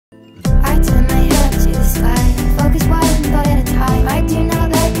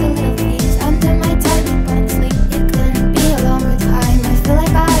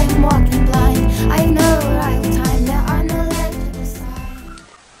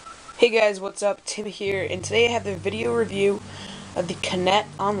Hey guys, what's up? Tim here, and today I have the video review of the Konnet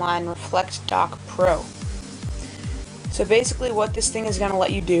Online Reflect Dock Pro. So basically what this thing is going to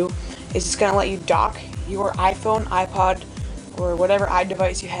let you do is it's going to let you dock your iPhone, iPod, or whatever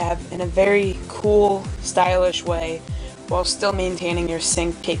iDevice you have in a very cool, stylish way while still maintaining your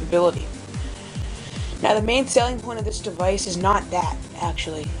sync capability. Now the main selling point of this device is not that,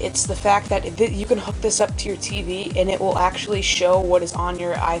 actually. It's the fact that you can hook this up to your TV and it will actually show what is on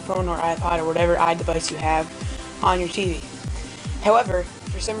your iPhone or iPod or whatever iDevice you have on your TV. However,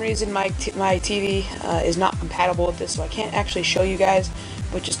 for some reason my TV is not compatible with this, so I can't actually show you guys,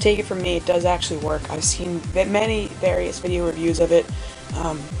 but just take it from me, it does actually work. I've seen many various video reviews of it.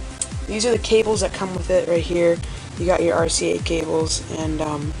 These are the cables that come with it right here. You got your RCA cables, and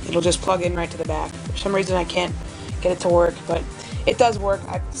it'll just plug in right to the back. For some reason I can't get it to work, but it does work.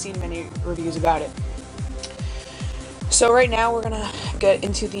 I've seen many reviews about it. So right now we're gonna get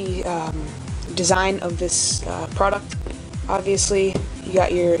into the design of this product. Obviously you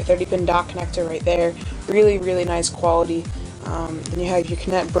got your 30-pin dock connector right there, really nice quality. Then you have your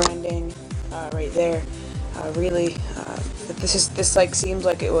Konnet branding right there. This like seems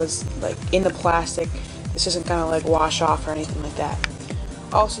like it was like in the plastic. This isn't gonna like wash off or anything like that.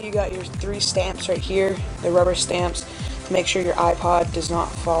 Also, you got your 3 stamps right here, the rubber stamps, to make sure your iPod does not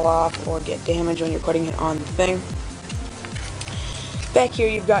fall off or get damaged when you're putting it on the thing. Back here,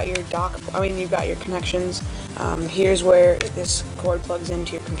 you've got your you've got your connections. Here's where this cord plugs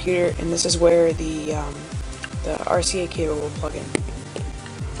into your computer, and this is where the RCA cable will plug in.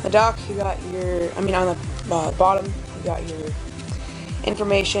 The dock, you got your, on the bottom, you got your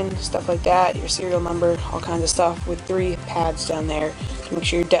information, stuff like that, your serial number, all kinds of stuff, with 3 pads down there to make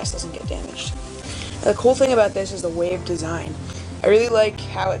sure your desk doesn't get damaged. Now, the cool thing about this is the wave design. I really like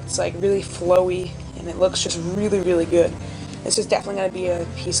how it's like really flowy and it looks just really good. This is definitely going to be a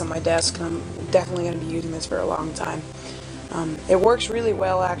piece on my desk, and I'm definitely going to be using this for a long time. It works really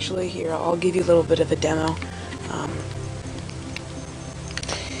well, actually. Here, I'll give you a little bit of a demo.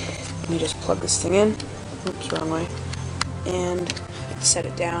 Let me just plug this thing in. Oops, wrong way. And set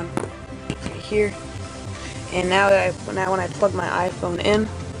it down right here. And now when I plug my iPhone in,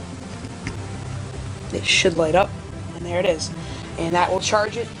 it should light up, and there it is. And that will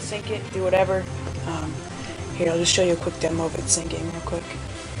charge it, sync it, do whatever. Here, I'll just show you a quick demo of it syncing real quick.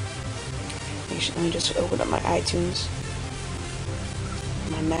 Let me just open up my iTunes,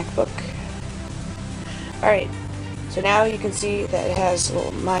 my MacBook. Alright, so now you can see that it has,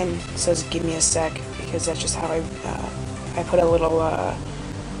 well, mine says give me a sec, because that's just how I put a little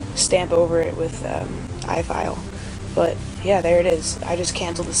stamp over it with iFile. But yeah, there it is. I just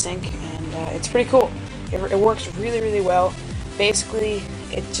canceled the sync, and it's pretty cool. It works really well. Basically,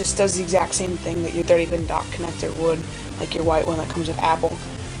 it just does the exact same thing that your 30-pin dock connector would, like your white one that comes with Apple,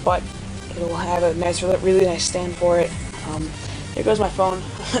 but it'll have a nice, really nice stand for it. There goes my phone.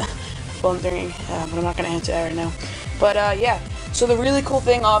 Phone's ringing, but I'm not going to answer that right now. But yeah, so the really cool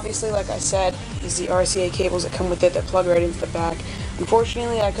thing, obviously, like I said, is the RCA cables that come with it that plug right into the back.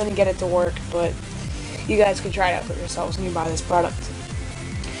 Unfortunately, I couldn't get it to work, but you guys can try it out for yourselves when you buy this product.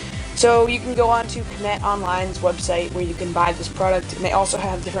 So you can go on to Konnet Online's website where you can buy this product, and they also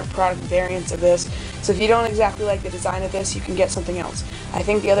have different product variants of this. So if you don't exactly like the design of this, you can get something else. I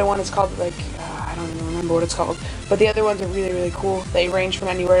think the other one is called, like, I don't even remember what it's called, but the other ones are really cool. They range from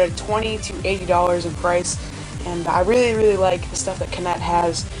anywhere to $20 to $80 in price, and I really like the stuff that Konnet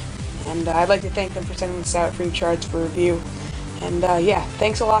has, and I'd like to thank them for sending this out free of charge for review. And yeah,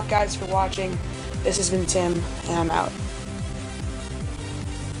 thanks a lot guys for watching. This has been Tim, and I'm out.